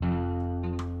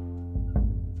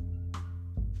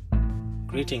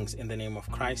Greetings in the name of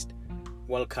Christ.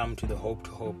 Welcome to the Hope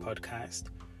to Hope podcast,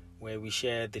 where we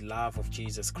share the love of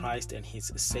Jesus Christ and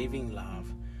His saving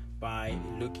love by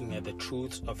looking at the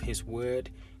truths of His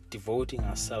Word, devoting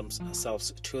ourselves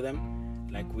to them,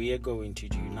 like we are going to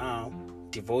do now,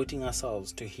 devoting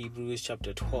ourselves to Hebrews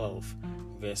chapter 12,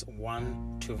 verse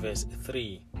 1 to verse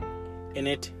 3. In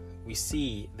it, we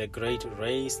see the great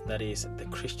race that is the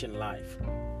Christian life.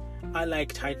 I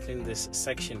like titling this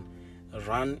section,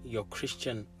 Run Your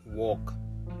Christian Walk.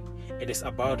 It is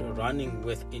about running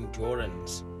with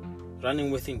endurance.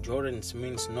 Running with endurance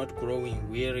means not growing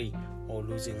weary or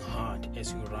losing heart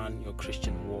as you run your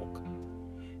Christian walk.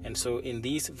 And so in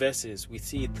these verses, we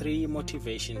see three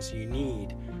motivations you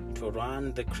need to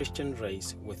run the Christian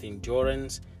race with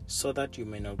endurance so that you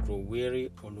may not grow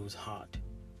weary or lose heart.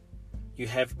 You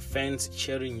have fans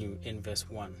cheering you in verse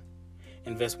 1.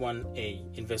 In verse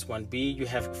 1a, in verse 1b, you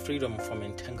have freedom from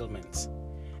entanglements.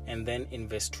 And then in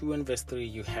verse 2 and verse 3,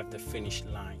 you have the finish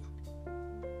line.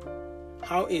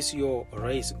 How is your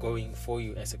race going for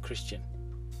you as a Christian?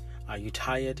 Are you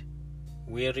tired,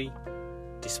 weary,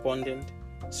 despondent,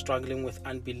 struggling with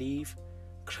unbelief,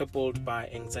 crippled by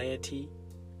anxiety?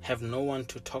 Have no one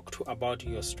to talk to about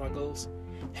your struggles?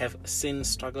 Have sin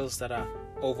struggles that are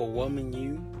overwhelming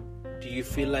you? Do you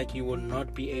feel like you will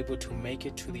not be able to make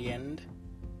it to the end?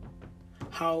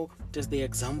 How does the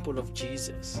example of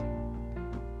Jesus,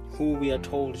 who we are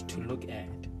told to look at,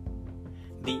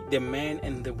 the men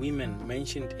and the women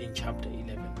mentioned in chapter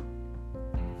 11,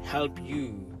 help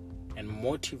you and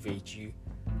motivate you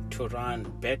to run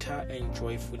better and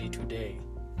joyfully today?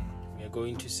 We are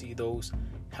going to see those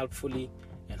helpfully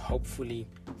and hopefully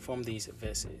from these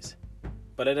verses.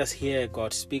 But let us hear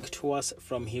God speak to us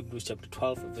from Hebrews chapter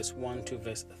 12, verse 1 to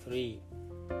verse 3.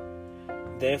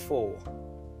 Therefore,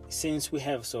 since we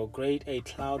have so great a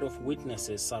cloud of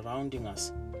witnesses surrounding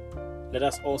us, let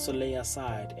us also lay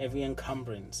aside every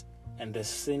encumbrance and the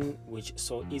sin which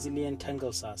so easily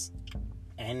entangles us,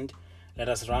 and let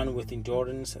us run with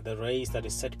endurance the race that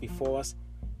is set before us,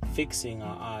 fixing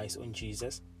our eyes on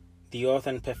Jesus, the author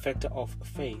and perfecter of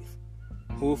faith,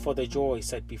 who for the joy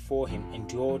set before him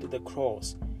endured the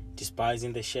cross,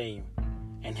 despising the shame,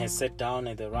 and has sat down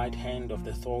at the right hand of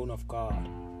the throne of God.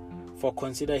 For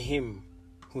consider him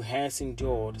who has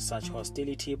endured such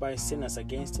hostility by sinners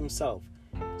against himself,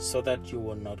 so that you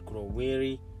will not grow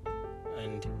weary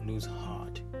and lose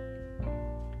heart.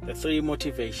 The three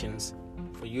motivations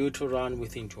for you to run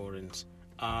with endurance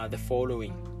are the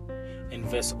following. In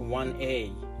verse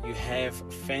 1a, you have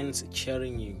fans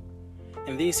cheering you.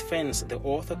 And these fans, the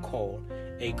author called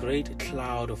a great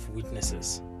cloud of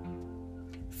witnesses.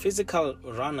 Physical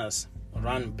runners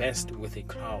run best with a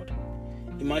crowd.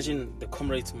 Imagine the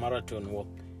Comrades Marathon. Well,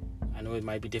 I know it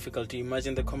might be difficult to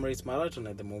imagine the Comrades Marathon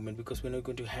at the moment because we're not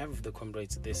going to have the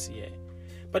Comrades this year.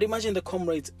 But imagine the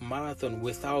Comrades Marathon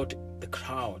without the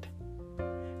crowd.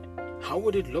 How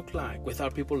would it look like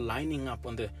without people lining up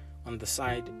on the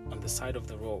side of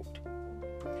the road?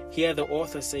 Here the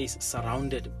author says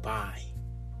surrounded by.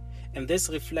 And this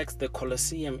reflects the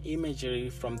Colosseum imagery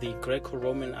from the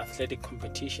Greco-Roman athletic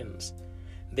competitions.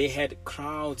 They had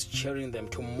crowds cheering them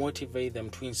to motivate them,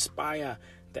 to inspire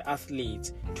the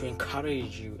athletes, to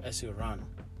encourage you as you run.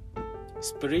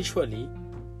 Spiritually,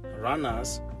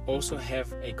 runners also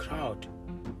have a crowd.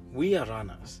 We are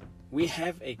runners. We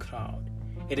have a crowd.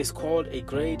 It is called a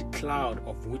great cloud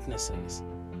of witnesses.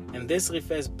 And this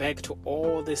refers back to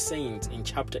all the saints in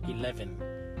chapter 11.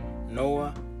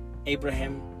 Noah,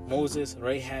 Abraham, Moses,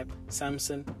 Rahab,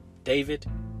 Samson, David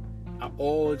are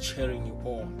all cheering you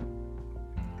on.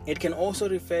 It can also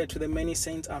refer to the many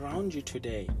saints around you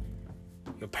today.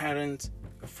 Your parents,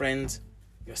 your friends,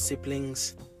 your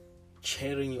siblings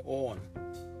cheering you on.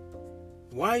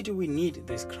 Why do we need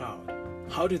this crowd?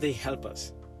 How do they help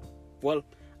us? Well,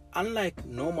 unlike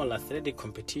normal athletic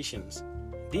competitions,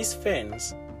 these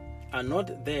fans are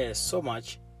not there so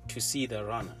much to see the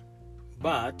runner,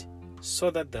 but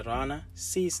so that the runner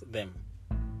sees them.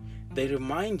 They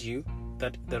remind you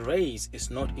that the race is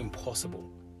not impossible.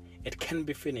 It can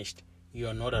be finished. You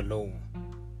are not alone.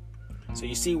 So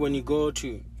you see, when you go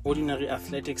to ordinary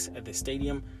athletics at the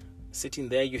stadium, sitting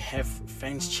there, you have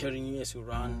fans cheering you as you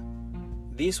run.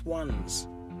 These ones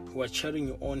who are cheering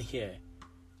you on here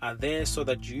are there so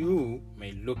that you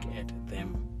may look at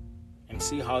them and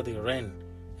see how they ran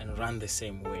and run the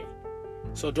same way.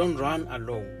 So don't run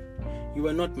alone. You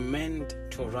were not meant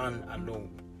to run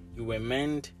alone. You were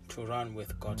meant to run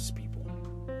with God's people.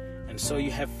 And so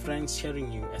you have friends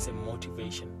cheering you as a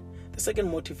motivation. The second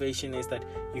motivation is that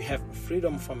you have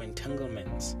freedom from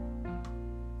entanglements.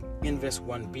 In verse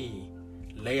 1b,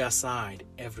 lay aside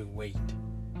every weight.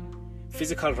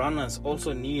 Physical runners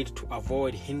also need to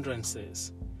avoid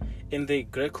hindrances. In the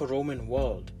Greco-Roman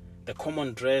world, the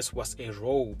common dress was a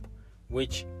robe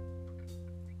which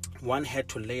one had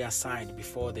to lay aside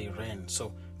before they ran.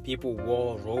 So people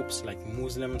wore robes like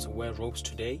Muslims wear robes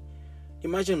today.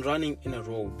 Imagine running in a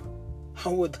robe.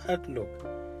 How would that look?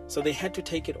 So they had to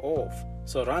take it off.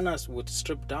 So runners would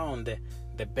strip down the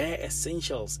bare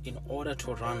essentials in order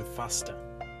to run faster.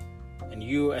 And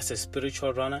you, as a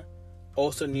spiritual runner,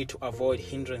 also need to avoid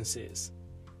hindrances.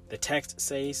 The text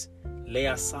says, lay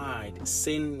aside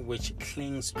sin which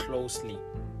clings closely.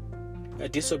 A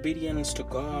disobedience to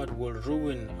God will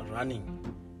ruin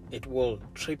running. It will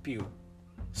trip you.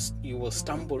 You will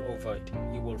stumble over it.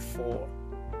 You will fall.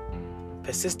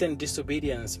 Persistent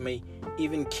disobedience may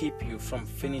even keep you from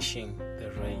finishing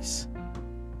the race.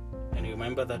 And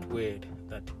remember that word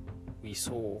that we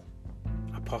saw,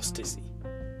 apostasy.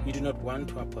 You do not want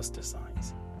to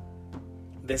apostatize.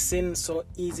 The sin so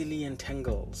easily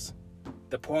entangles.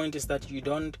 The point is that you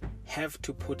don't have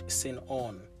to put sin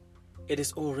on. It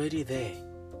is already there.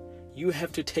 You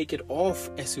have to take it off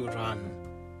as you run.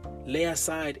 Lay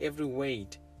aside every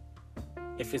weight,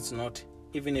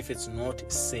 even if it's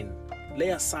not sin. Lay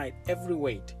aside every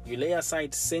weight. You lay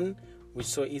aside sin, which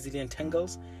so easily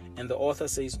entangles. And the author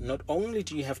says, not only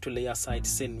do you have to lay aside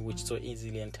sin, which so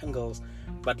easily entangles,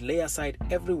 but lay aside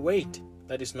every weight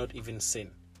that is not even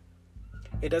sin.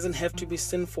 It doesn't have to be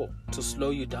sinful to slow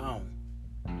you down.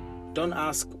 Don't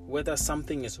ask whether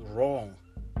something is wrong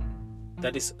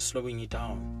that is slowing you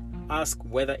down. Ask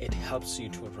whether it helps you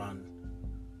to run.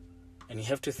 And you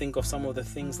have to think of some of the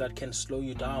things that can slow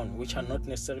you down, which are not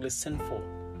necessarily sinful,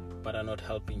 but are not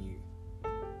helping you.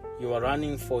 You are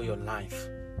running for your life.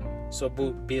 So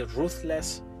be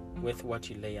ruthless with what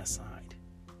you lay aside.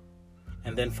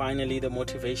 And then finally, the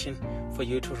motivation for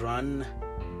you to run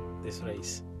this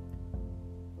race,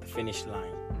 the finish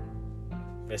line.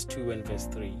 Verse 2 and verse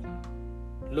 3.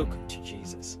 Look to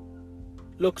Jesus.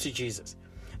 Look to Jesus.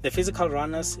 The physical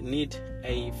runners need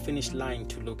a finish line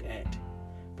to look at.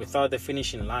 Without the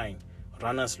finishing line,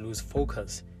 runners lose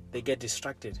focus. They get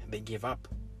distracted. They give up.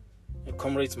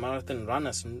 Comrades marathon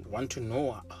runners want to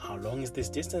know, how long is this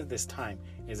distance this time?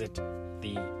 Is it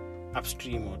the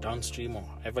upstream or downstream or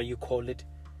however you call it,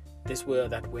 this way or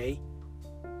that way?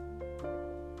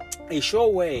 A sure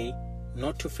way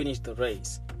not to finish the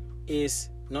race is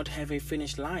not have a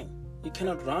finish line. You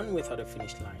cannot run without a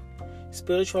finish line.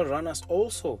 Spiritual runners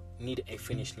also need a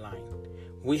finish line.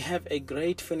 We have a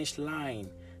great finish line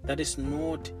that is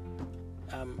not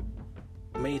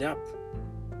made up.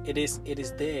 It is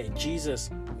there. Jesus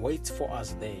waits for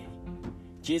us there.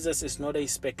 Jesus is not a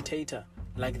spectator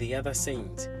like the other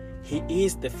saints. He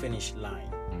is the finish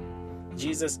line.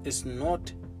 Jesus is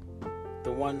not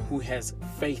the one who has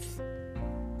faith,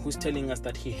 who's telling us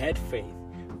that he had faith,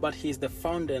 but he is the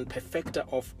founder and perfecter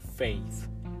of faith.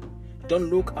 Don't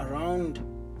look around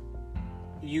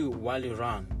you while you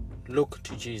run. Look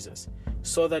to Jesus,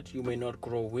 so that you may not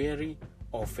grow weary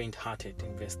or faint-hearted.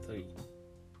 In verse 3.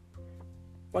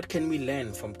 What can we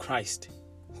learn from Christ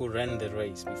who ran the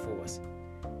race before us?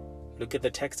 Look at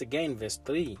the text again, verse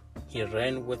 3. He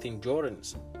ran with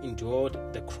endurance, endured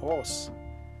the cross.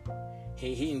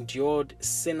 He endured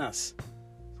sinners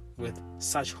with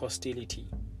such hostility.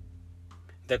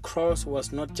 The cross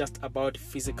was not just about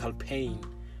physical pain,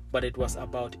 but it was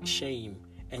about shame,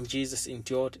 and Jesus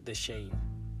endured the shame.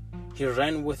 He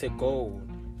ran with a goal,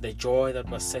 the joy that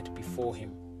was set before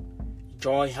him.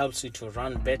 Joy helps you to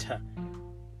run better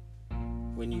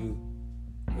when you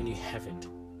have it.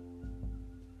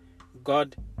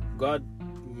 God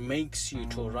makes you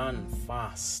to run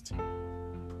fast,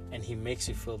 and he makes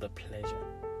you feel the pleasure.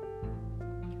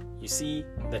 You see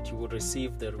that you will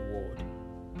receive the reward,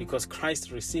 because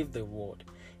Christ received the reward.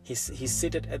 He's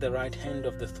seated at the right hand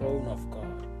of the throne of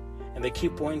God. And the key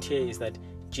point here is that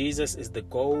Jesus is the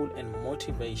goal and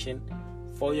motivation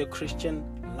for your Christian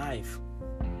life.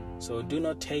 So do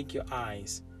not take your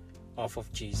eyes off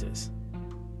of Jesus.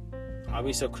 How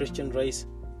is your Christian race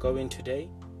going today?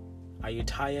 Are you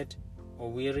tired or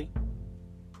weary?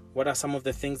 What are some of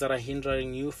the things that are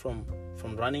hindering you from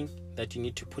running that you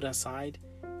need to put aside,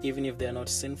 even if they are not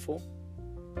sinful?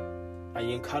 Are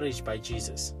you encouraged by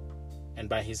Jesus and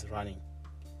by his running?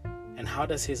 And how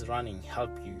does his running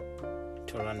help you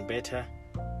to run better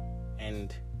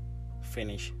and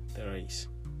finish the race?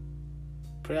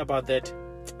 Pray about that.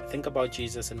 Think about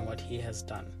Jesus and what he has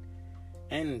done.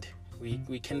 And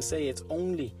we can say it's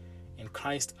only in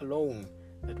Christ alone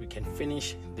that we can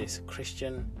finish this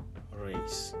Christian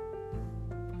race.